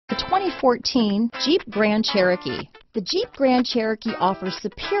2014 Jeep Grand Cherokee. The Jeep Grand Cherokee offers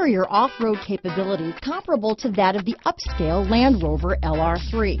superior off-road capabilities comparable to that of the upscale Land Rover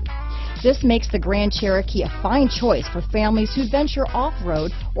LR3. This makes the Grand Cherokee a fine choice for families who venture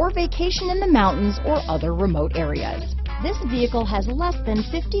off-road or vacation in the mountains or other remote areas. This vehicle has less than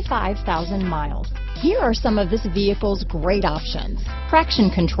 55,000 miles. Here are some of this vehicle's great options: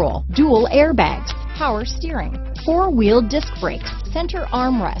 traction control, dual airbags, power steering, four-wheel disc brakes, center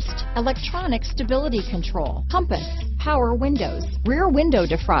armrest, electronic stability control, compass, power windows, rear window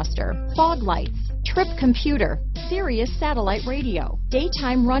defroster, fog lights, trip computer, Sirius Satellite Radio,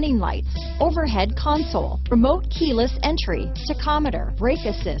 daytime running lights, overhead console, remote keyless entry, tachometer, brake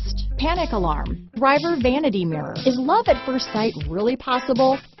assist, panic alarm, driver vanity mirror. Is love at first sight really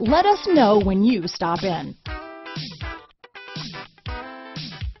possible? Let us know when you stop in.